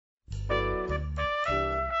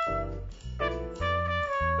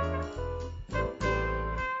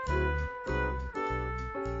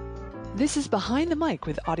This is Behind the Mic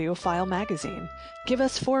with AudioFile Magazine. Give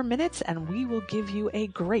us 4 minutes and we will give you a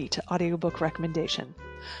great audiobook recommendation.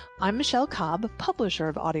 I'm Michelle Cobb, publisher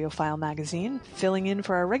of AudioFile Magazine, filling in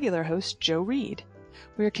for our regular host, Joe Reed.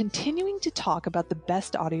 We are continuing to talk about the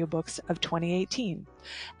best audiobooks of 2018.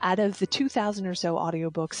 Out of the 2,000 or so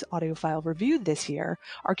audiobooks AudioFile reviewed this year,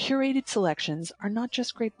 our curated selections are not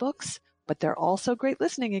just great books, but they're also great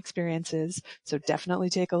listening experiences, so definitely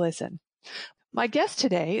take a listen. My guest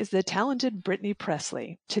today is the talented Brittany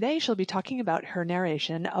Presley. Today she'll be talking about her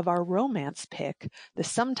narration of our romance pick, The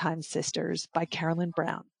Sometimes Sisters by Carolyn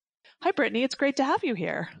Brown. Hi, Brittany. It's great to have you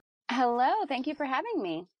here. Hello. Thank you for having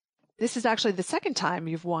me. This is actually the second time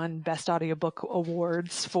you've won Best Audiobook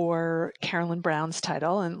Awards for Carolyn Brown's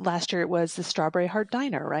title, and last year it was The Strawberry Heart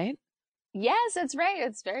Diner, right? Yes, that's right.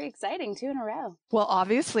 It's very exciting. 2 in a row. Well,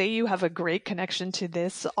 obviously, you have a great connection to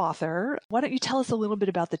this author. Why don't you tell us a little bit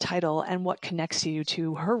about the title and what connects you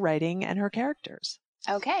to her writing and her characters?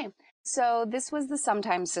 Okay. So this was The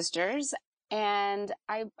Sometimes Sisters, and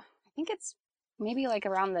I think it's maybe like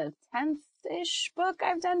around the 10th-ish book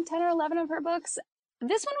I've done, 10 or 11 of her books.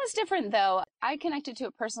 This one was different, though. I connected to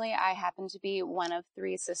it personally. I happen to be one of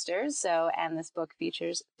 3 sisters, and this book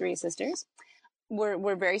features 3 sisters.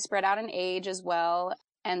 We're very spread out in age as well.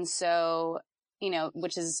 And so,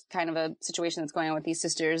 which is kind of a situation that's going on with these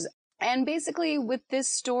sisters. And basically with this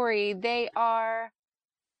story, they have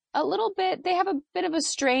a bit of a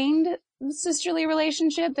strained sisterly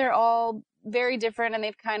relationship. They're all very different and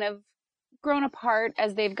they've kind of grown apart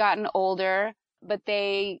as they've gotten older, but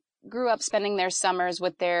they grew up spending their summers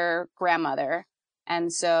with their grandmother.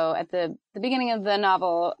 And so at the beginning of the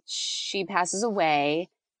novel, she passes away,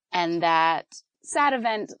 and that sad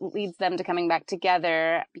event leads them to coming back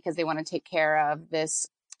together because they want to take care of this.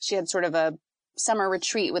 She had sort of a summer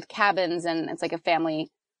retreat with cabins, and it's like a family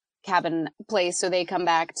cabin place. So they come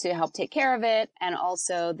back to help take care of it. And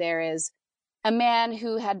also there is a man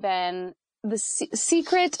who had been the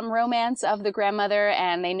secret romance of the grandmother,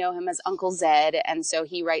 and they know him as Uncle Zed. And so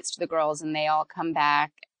he writes to the girls and they all come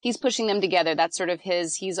back. He's pushing them together. That's sort of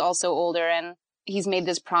he's also older, and he's made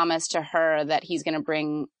this promise to her that he's going to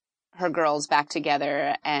bring her girls back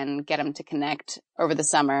together and get them to connect over the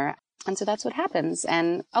summer. And so that's what happens.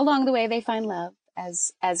 And along the way, they find love,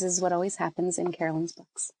 as is what always happens in Carolyn's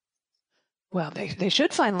books. Well, they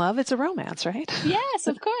should find love. It's a romance, right? Yes,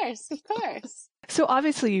 of course, of course. So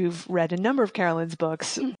obviously you've read a number of Carolyn's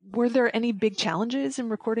books. Were there any big challenges in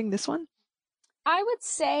recording this one? I would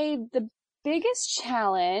say the biggest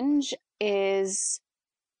challenge is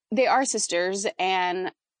they are sisters,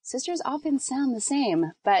 and sisters often sound the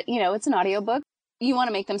same, but it's an audiobook. You want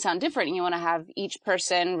to make them sound different. You want to have each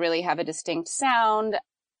person really have a distinct sound.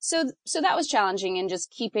 So that was challenging in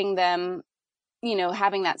just keeping them,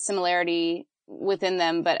 having that similarity within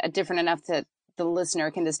them, but different enough that the listener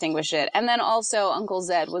can distinguish it. And then also Uncle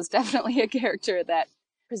Zed was definitely a character that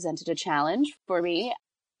presented a challenge for me.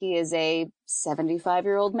 He is a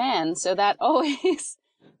 75-year-old man. So that always,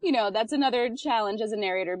 that's another challenge as a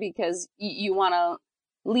narrator, because you want to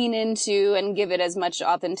lean into and give it as much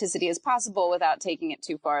authenticity as possible without taking it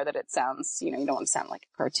too far that it sounds, you don't want to sound like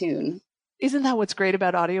a cartoon. Isn't that what's great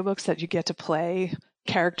about audiobooks, that you get to play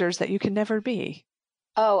characters that you can never be?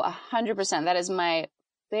 Oh, 100%. That is my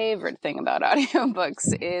favorite thing about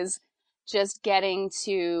audiobooks, is just getting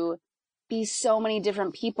to be so many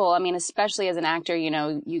different people. I mean, especially as an actor,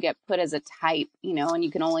 you get put as a type, and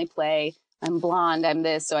you can only play, I'm blonde, I'm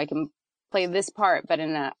this, so I can play this part. But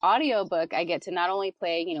in an audiobook, I get to not only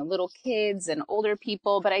play, little kids and older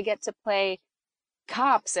people, but I get to play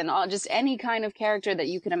cops and just any kind of character that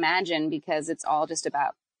you can imagine, because it's all just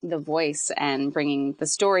about the voice and bringing the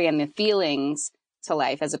story and the feelings to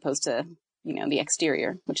life, as opposed to, the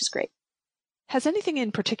exterior, which is great. Has anything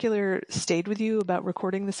in particular stayed with you about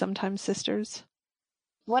recording The Sometimes Sisters?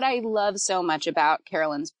 What I love so much about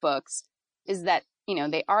Carolyn's books is that,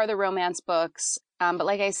 they are the romance books. But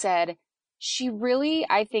like I said, she really,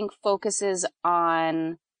 I think, focuses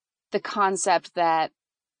on the concept that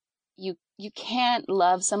you can't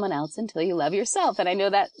love someone else until you love yourself. And I know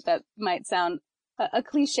that might sound a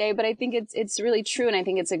cliche, but I think it's really true. And I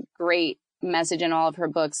think it's a great message in all of her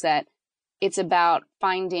books, that it's about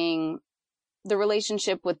finding the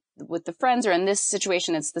relationship with the friends, or in this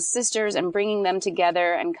situation, it's the sisters, and bringing them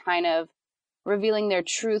together and kind of revealing their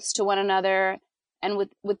truths to one another. And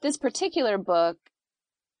with this particular book,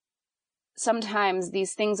 sometimes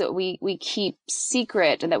these things that we keep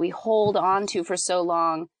secret and that we hold on to for so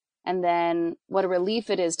long, and then what a relief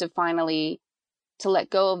it is to finally to let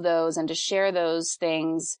go of those and to share those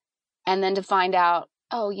things, and then to find out,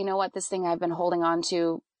 oh, you know what, this thing I've been holding on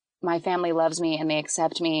to my family loves me and they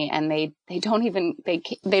accept me, and they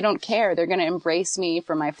don't care. They're going to embrace me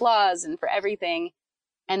for my flaws and for everything.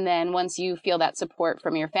 And then once you feel that support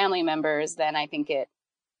from your family members, then I think it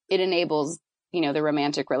enables, the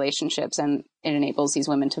romantic relationships, and it enables these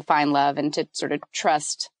women to find love and to sort of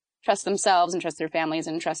trust themselves and trust their families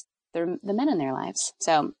and trust the men in their lives.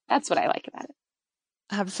 So that's what I like about it.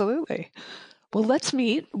 Absolutely. Well, let's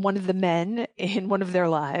meet one of the men in one of their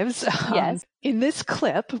lives. Yes. In this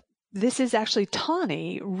clip, this is actually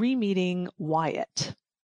Tawny re-meeting Wyatt.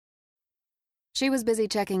 She was busy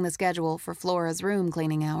checking the schedule for Flora's room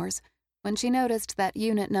cleaning hours when she noticed that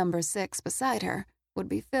unit number 6 beside her would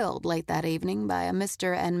be filled late that evening by a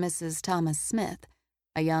Mr. and Mrs. Thomas Smith,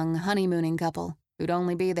 a young honeymooning couple who'd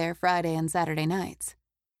only be there Friday and Saturday nights.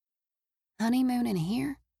 Honeymoon in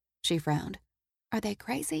here? She frowned. Are they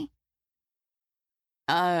crazy?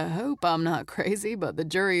 I hope I'm not crazy, but the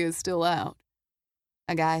jury is still out.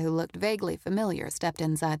 A guy who looked vaguely familiar stepped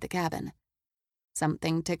inside the cabin.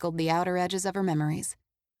 Something tickled the outer edges of her memories.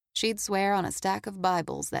 She'd swear on a stack of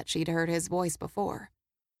Bibles that she'd heard his voice before.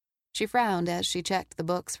 She frowned as she checked the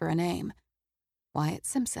books for a name. Wyatt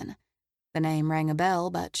Simpson. The name rang a bell,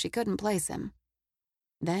 but she couldn't place him.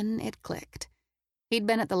 Then it clicked. He'd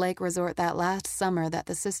been at the lake resort that last summer that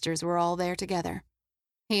the sisters were all there together.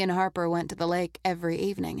 He and Harper went to the lake every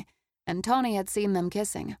evening, and Tawny had seen them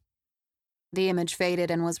kissing. The image faded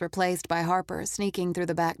and was replaced by Harper sneaking through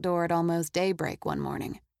the back door at almost daybreak one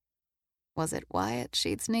morning. Was it Wyatt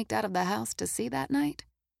she'd sneaked out of the house to see that night?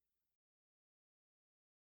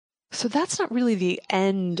 So that's not really the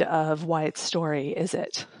end of Wyatt's story, is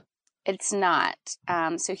it? It's not.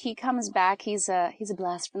 So he comes back. He's a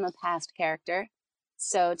blast from the past character.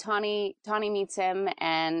 So Tawny meets him,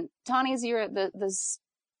 and Tawny's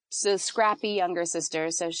the scrappy younger sister.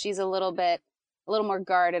 So she's a little more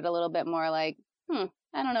guarded, a little bit more like, I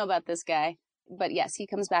don't know about this guy. But yes, he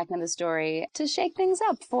comes back into the story to shake things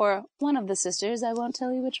up for one of the sisters. I won't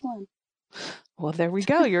tell you which one. Well, there we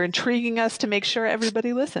go. You're intriguing us to make sure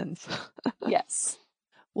everybody listens. Yes.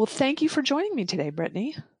 Well, thank you for joining me today,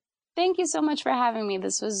 Brittany. Thank you so much for having me.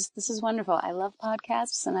 This is wonderful. I love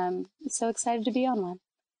podcasts, and I'm so excited to be on one.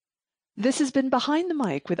 This has been Behind the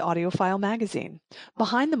Mic with AudioFile Magazine.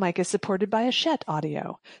 Behind the Mic is supported by Hachette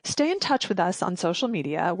Audio. Stay in touch with us on social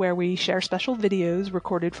media, where we share special videos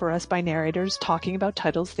recorded for us by narrators talking about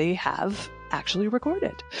titles they have actually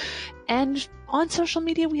recorded. And on social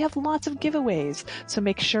media, we have lots of giveaways, so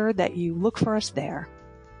make sure that you look for us there.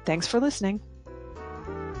 Thanks for listening.